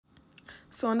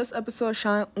So, on this episode of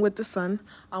Shine with the Sun,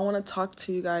 I want to talk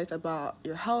to you guys about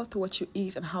your health, what you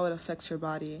eat, and how it affects your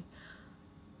body.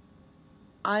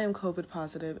 I am COVID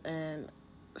positive, and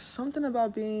something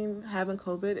about having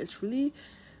COVID is really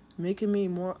making me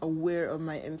more aware of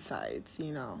my insides.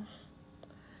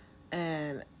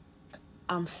 And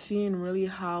I'm seeing really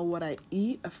how what I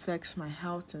eat affects my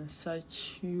health in such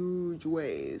huge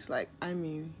ways.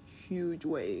 Huge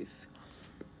ways.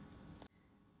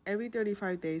 Every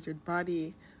 35 days, your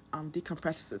body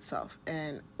decompresses itself,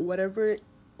 and whatever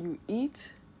you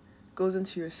eat goes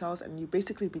into your cells, and you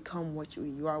basically become what you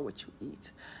eat. You are what you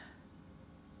eat.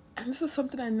 And this is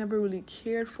something I never really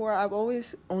cared for. I've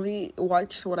always only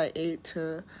watched what I ate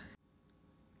to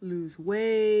lose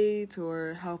weight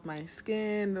or help my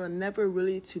skin, or never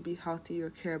really to be healthy or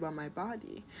care about my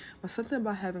body. But something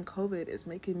about having COVID is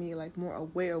making me more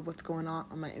aware of what's going on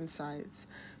my insides.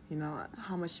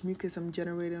 How much mucus I'm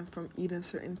generating from eating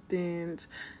certain things,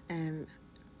 and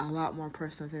a lot more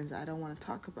personal things I don't want to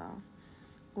talk about.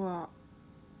 Well,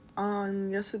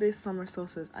 on yesterday's summer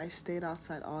solstice, I stayed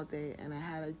outside all day, and I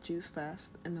had a juice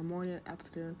fast in the morning and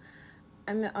afternoon.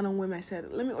 And then on a whim, I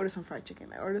said, let me order some fried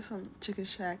chicken. I ordered some Chicken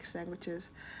Shack sandwiches,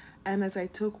 and as I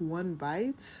took one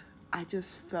bite, I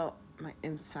just felt my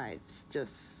insides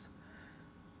just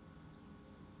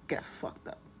get fucked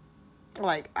up.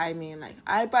 I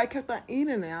kept on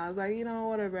eating it. I was like,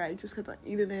 whatever. I just kept on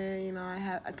eating it.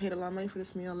 I paid a lot of money for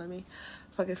this meal. Let me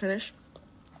fucking finish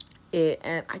it.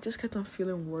 And I just kept on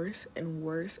feeling worse and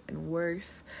worse and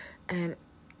worse. And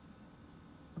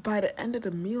by the end of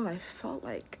the meal, I felt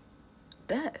like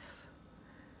death.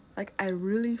 I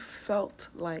really felt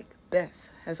like death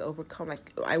has overcome.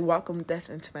 I welcomed death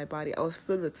into my body. I was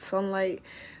filled with sunlight,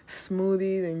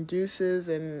 smoothies, and juices,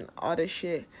 and all this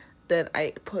shit. Then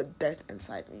I put death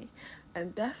inside me.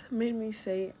 And death made me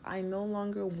say, I no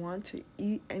longer want to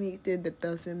eat anything that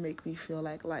doesn't make me feel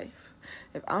like life.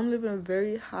 If I'm living a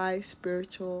very high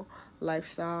spiritual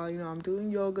lifestyle, I'm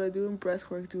doing yoga, doing breath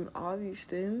work, doing all these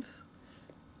things,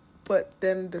 but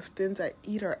then the things I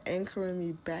eat are anchoring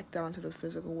me back down to the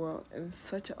physical world in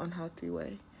such an unhealthy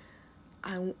way.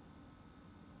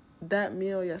 That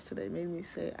meal yesterday made me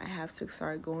say, I have to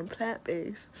start going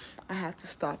plant-based. I have to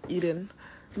stop eating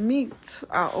meat.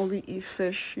 I only eat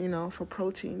fish, for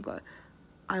protein, but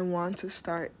I want to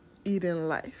start eating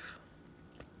life.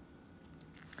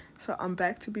 So I'm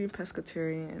back to being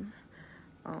pescatarian.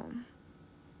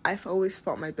 I've always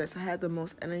felt my best. I had the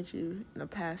most energy in the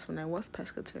past when I was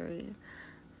pescatarian.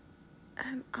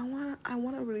 And I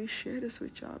wanna really share this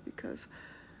with y'all, because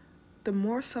the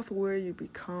more self-aware you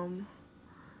become,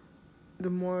 the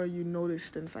more you notice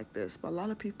things like this. But a lot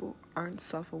of people aren't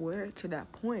self-aware to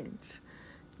that point,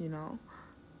 and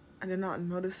they're not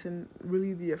noticing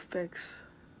really the effects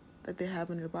that they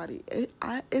have in your body.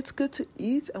 It's good to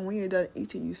eat, and when you're done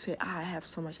eating, you say, I have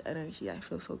so much energy, I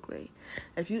feel so great.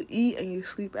 If you eat and you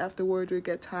sleep afterward, or you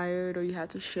get tired, or you have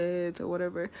to shed or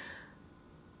whatever,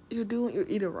 you're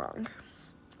eating wrong.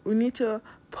 We need to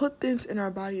put things in our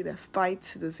body that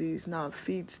fights disease, not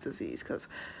feeds disease. Because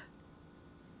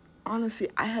honestly,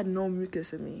 I had no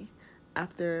mucus in me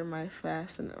after my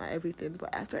fast and my everything.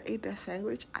 But after I ate that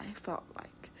sandwich, I felt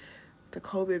like the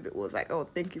COVID was like, oh,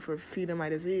 thank you for feeding my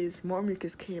disease. More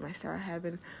mucus came. I started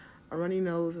having a runny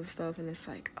nose and stuff. And it's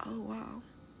like, oh, wow.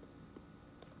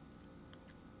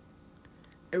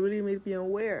 It really made me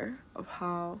aware of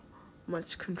how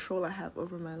much control I have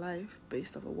over my life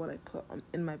based off of what I put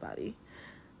in my body.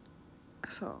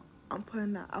 So I'm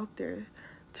putting that out there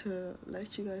to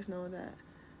let you guys know that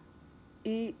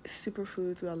eat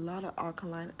superfoods with a lot of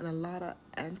alkaline and a lot of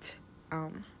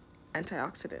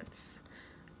antioxidants,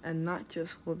 and not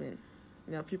just women.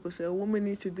 People say, oh, women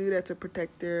need to do that to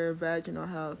protect their vaginal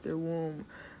health, their womb,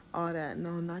 all that.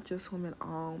 No, not just women,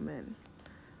 all men.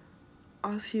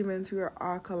 Us humans, we are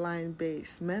alkaline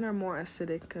based. Men are more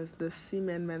acidic because the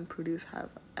semen men produce have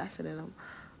acid in them.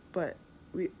 But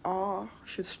we all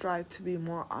should strive to be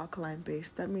more alkaline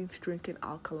based. That means drinking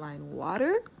alkaline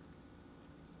water.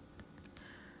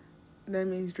 That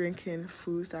means drinking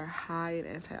foods that are high in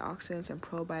antioxidants and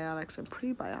probiotics and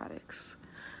prebiotics.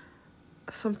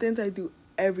 Some things I do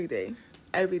every day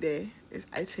is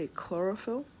I take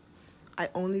chlorophyll. I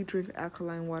only drink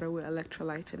alkaline water with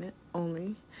electrolytes in it,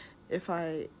 only. If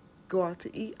I go out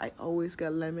to eat, I always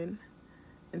get lemon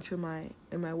in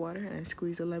my water, and I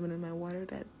squeeze the lemon in my water.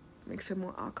 That makes it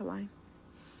more alkaline.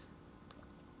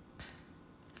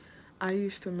 I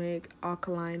used to make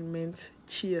alkaline mint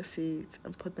chia seeds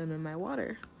and put them in my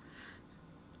water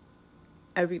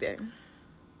every day.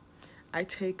 I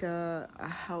take a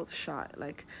health shot,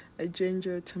 like a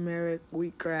ginger, turmeric,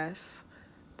 wheatgrass,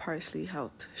 parsley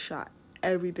health shot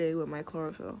every day with my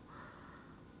chlorophyll.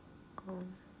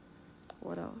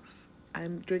 What else? I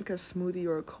drink a smoothie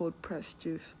or a cold pressed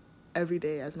juice every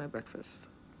day as my breakfast.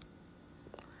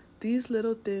 These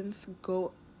little things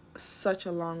go such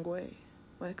a long way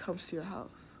when it comes to your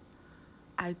health.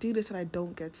 I do this and I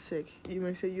don't get sick. You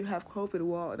may say you have COVID.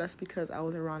 Well, that's because I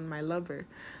was around my lover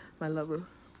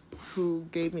who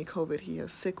gave me COVID. He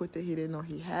was sick with it. He didn't know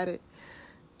he had it.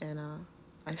 And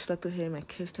I slept with him. I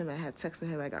kissed him. I had sex with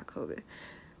him. I got COVID.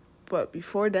 But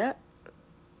before that,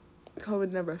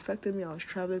 COVID never affected me. I was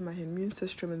traveling. My immune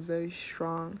system is very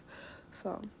strong.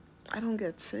 So I don't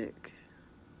get sick.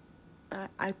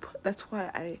 That's why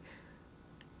I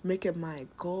make it my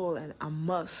goal and a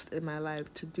must in my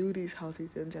life to do these healthy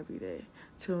things every day,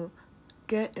 to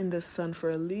get in the sun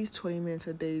for at least 20 minutes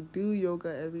a day, do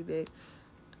yoga every day,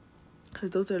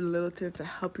 because those are the little things that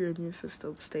help your immune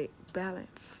system stay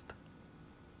balanced.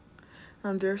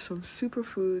 There are some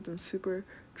superfoods and super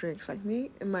drinks. Like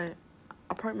me, in my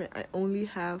apartment, I only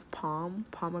have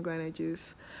pomegranate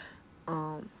juice,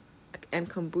 and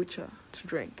kombucha to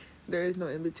drink. There is no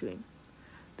in between.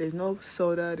 There's no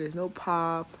soda, there's no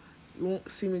pop. You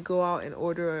won't see me go out and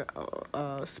order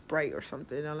a Sprite or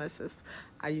something, unless if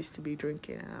I used to be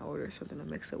drinking and I order something to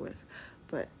mix it with.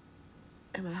 But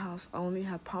in my house, I only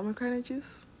have pomegranate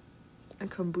juice and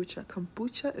kombucha.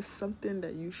 Kombucha is something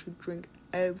that you should drink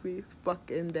every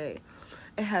fucking day.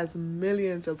 It has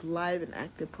millions of live and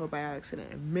active probiotics in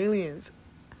it, millions.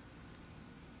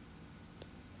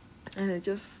 And it's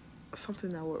just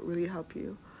something that will really help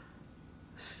you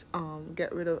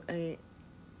get rid of any.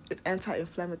 It's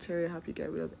anti-inflammatory, help you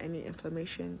get rid of any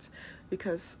inflammations,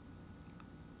 because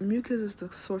mucus is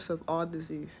the source of all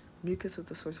disease. Mucus is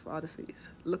the source of all disease.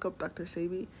 Look up Dr.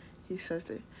 Sebi. He says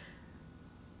that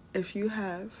if you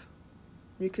have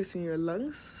mucus in your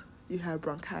lungs, you have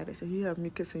bronchitis. If you have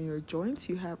mucus in your joints,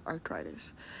 you have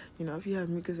arthritis. If you have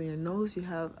mucus in your nose, you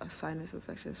have a sinus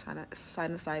infection,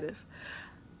 sinusitis.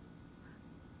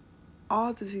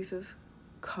 All diseases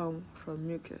come from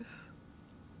mucus.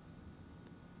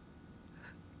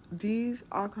 These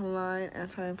alkaline,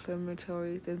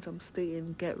 anti-inflammatory things I'm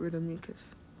stating get rid of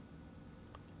mucus.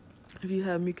 If you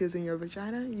have mucus in your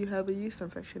vagina, you have a yeast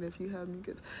infection. If you have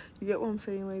mucus, you get what I'm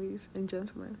saying, ladies and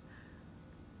gentlemen?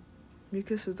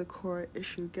 Mucus is the core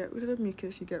issue. Get rid of the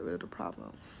mucus, you get rid of the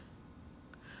problem.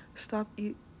 Stop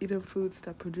eating foods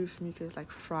that produce mucus,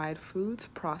 like fried foods,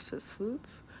 processed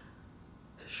foods,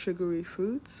 sugary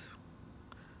foods,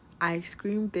 ice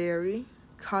cream, dairy,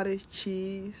 cottage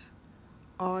cheese,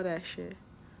 all that shit.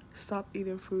 Stop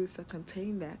eating foods that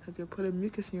contain that, because you're putting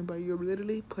mucus in your body. You're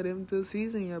literally putting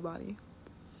disease in your body.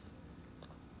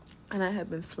 And I have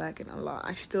been slacking a lot.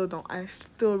 I still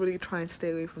really try and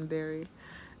stay away from dairy.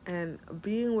 And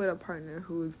being with a partner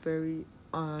who is very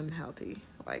unhealthy,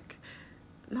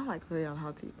 not very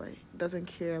unhealthy, but doesn't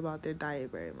care about their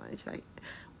diet very much,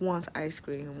 wants ice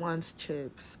cream, wants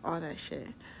chips, all that shit,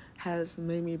 has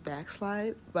made me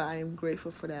backslide. But I am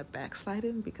grateful for that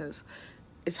backsliding, because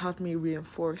it's helped me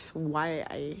reinforce why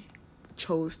I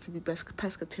chose to be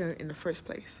pescatarian in the first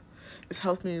place. It's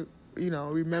helped me,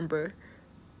 remember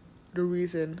the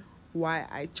reason why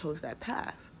I chose that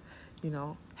path.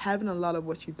 Having a lot of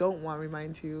what you don't want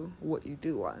reminds you what you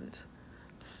do want.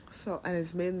 So, and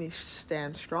it's made me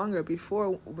stand stronger.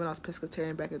 Before, when I was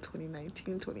pescatarian back in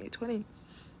 2019, 2020,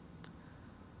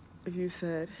 if you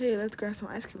said, hey, let's grab some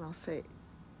ice cream, I'll say,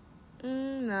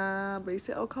 nah. But you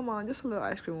say, oh, come on, just a little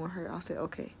ice cream won't hurt. I'll say,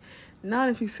 okay. Not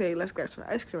if you say, let's grab some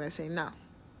ice cream, I say, no.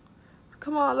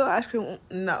 Come on, a little ice cream,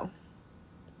 no.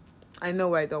 I know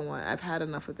what I don't want. I've had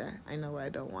enough of that. I know what I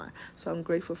don't want. So I'm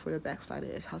grateful for the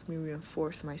backsliding. It's helped me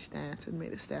reinforce my stance and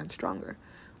made it stand stronger.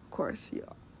 Of course, you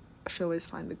should always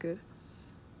find the good.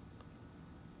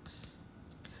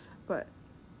 But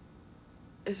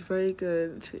it's very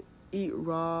good to eat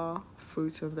raw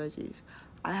fruits and veggies.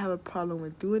 I have a problem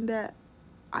with doing that.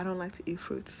 I don't like to eat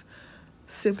fruits,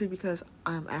 simply because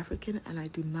I'm African and I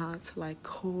do not like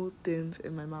cold things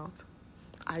in my mouth.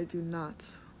 I do not.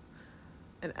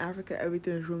 In Africa,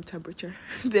 everything is room temperature.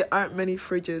 There aren't many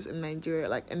fridges in Nigeria,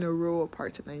 like in the rural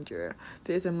parts of Nigeria.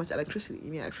 There isn't much electricity. You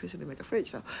need electricity to make a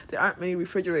fridge. So there aren't many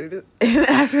refrigerators in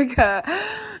Africa.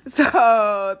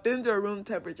 So things are room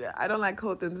temperature. I don't like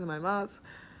cold things in my mouth.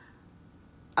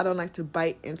 I don't like to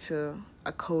bite into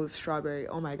a cold strawberry.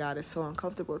 Oh my God, it's so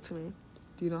uncomfortable to me.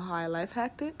 Do you know how I life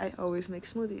hacked it? I always make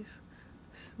smoothies.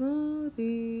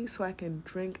 So I can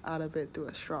drink out of it through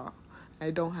a straw.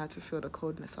 I don't have to feel the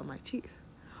coldness on my teeth.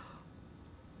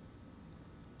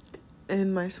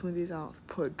 In my smoothies, I'll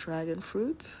put dragon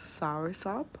fruit,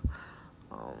 soursop,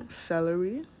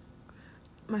 celery.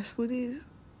 My smoothies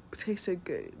tasted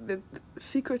good. The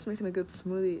secret to making a good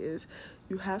smoothie is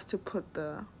you have to put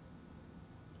the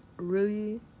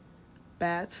really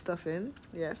bad stuff in.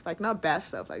 Yes, like not bad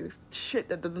stuff, like shit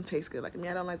that doesn't taste good. Like me,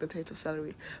 I don't like the taste of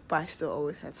celery, but I still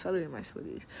always had celery in my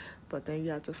smoothies. But then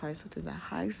you have to find something that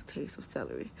hides the taste of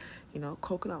celery.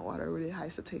 Coconut water really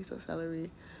hides the taste of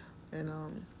celery. And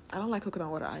I don't like coconut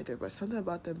water either, but something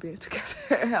about them being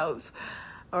together helps.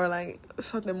 Or like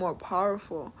something more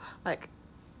powerful. Like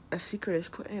a secret is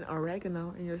putting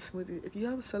oregano in your smoothie. If you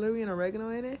have celery and oregano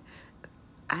in it,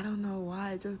 I don't know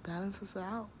why, it just balances it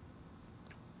out.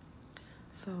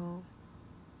 So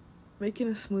making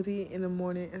a smoothie in the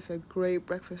morning is a great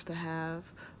breakfast to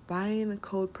have. Buying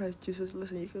cold pressed juices.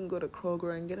 Listen, you can go to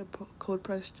Kroger and get a cold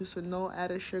pressed juice with no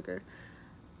added sugar.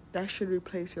 That should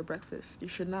replace your breakfast. You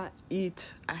should not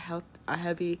eat a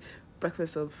heavy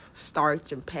breakfast of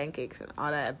starch and pancakes and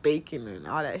all that bacon and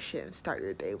all that shit and start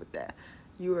your day with that.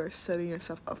 You are setting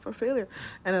yourself up for failure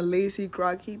and a lazy,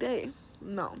 groggy day.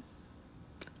 No.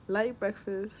 Light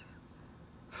breakfast,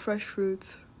 fresh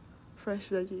fruits, fresh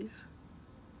veggies.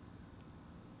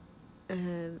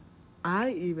 And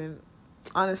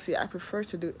honestly, I prefer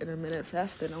to do intermittent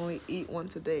fasting. Only eat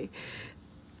once a day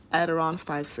at around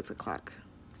 5-6 o'clock.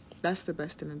 That's the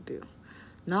best thing to do.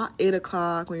 Not 8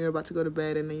 o'clock when you're about to go to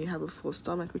bed and then you have a full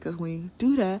stomach, because when you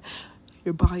do that,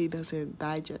 your body doesn't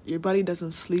digest. Your body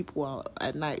doesn't sleep well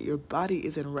at night. Your body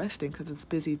isn't resting because it's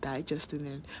busy digesting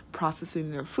and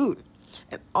processing your food.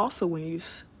 And also when you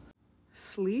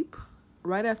sleep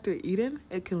right after eating,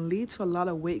 it can lead to a lot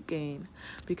of weight gain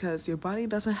because your body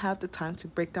doesn't have the time to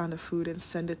break down the food and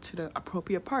send it to the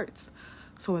appropriate parts.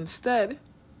 So instead,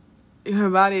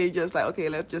 your body is just like, okay,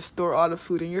 let's just store all the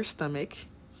food in your stomach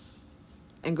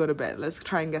and go to bed. Let's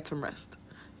try and get some rest,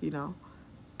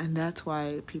 And that's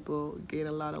why people gain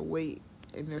a lot of weight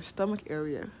in their stomach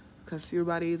area, because your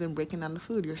body isn't breaking down the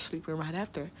food. You're sleeping right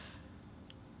after.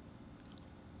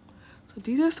 So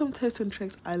these are some tips and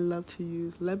tricks I love to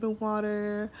use. Lemon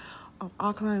water,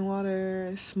 alkaline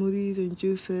water, smoothies and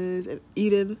juices, and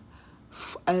eating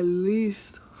at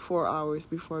least 4 hours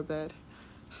before bed.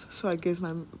 So it gives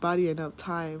my body enough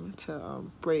time to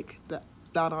break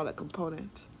down all the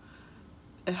components.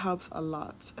 It helps a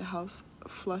lot. It helps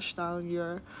flush down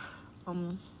your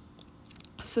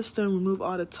system, remove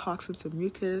all the toxins and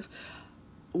mucus.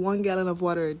 1 gallon of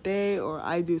water a day, or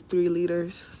I do 3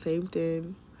 liters, same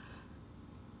thing.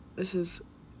 This is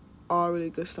all really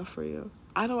good stuff for you.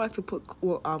 I don't like to put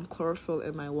chlorophyll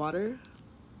in my water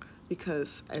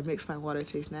because it makes my water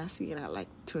taste nasty, and I like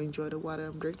to enjoy the water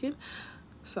I'm drinking.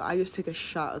 So I just take a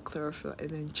shot of chlorophyll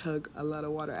and then chug a lot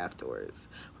of water afterwards.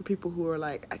 For people who are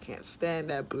like, I can't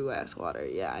stand that blue-ass water.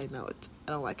 Yeah, I know it.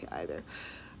 I don't like it either.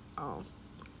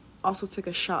 Also take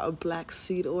a shot of black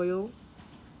seed oil.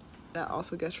 That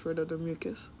also gets rid of the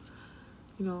mucus.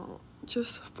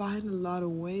 Just find a lot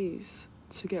of ways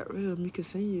to get rid of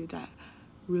mucus in you that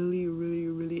really, really,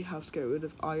 really helps get rid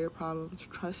of all your problems.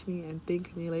 Trust me and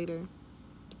thank me later.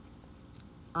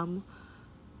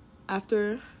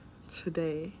 After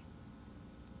today,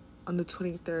 on the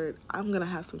 23rd, I'm gonna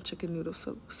have some chicken noodle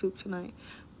soup tonight.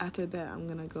 After that, I'm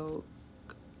gonna go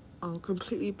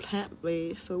completely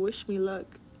plant-based, so wish me luck.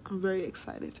 I'm very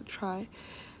excited to try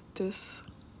this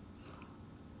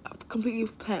completely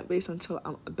plant-based until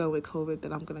I'm done with COVID.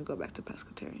 Then I'm gonna go back to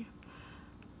pescatarian.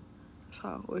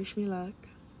 So wish me luck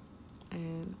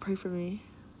and pray for me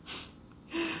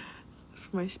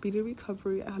for my speedy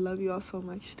recovery. I love you all so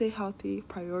much. Stay healthy,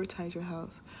 prioritize your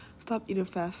health. Stop eating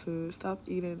fast food. Stop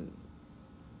eating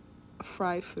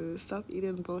fried food. Stop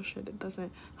eating bullshit that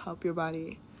doesn't help your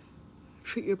body.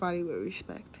 Treat your body with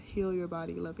respect. Heal your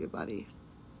body. Love your body.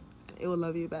 And it will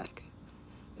love you back.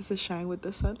 This is Shine with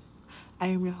the Sun. I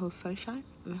am your host, Sunshine,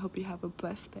 and I hope you have a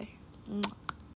blessed day. Mwah.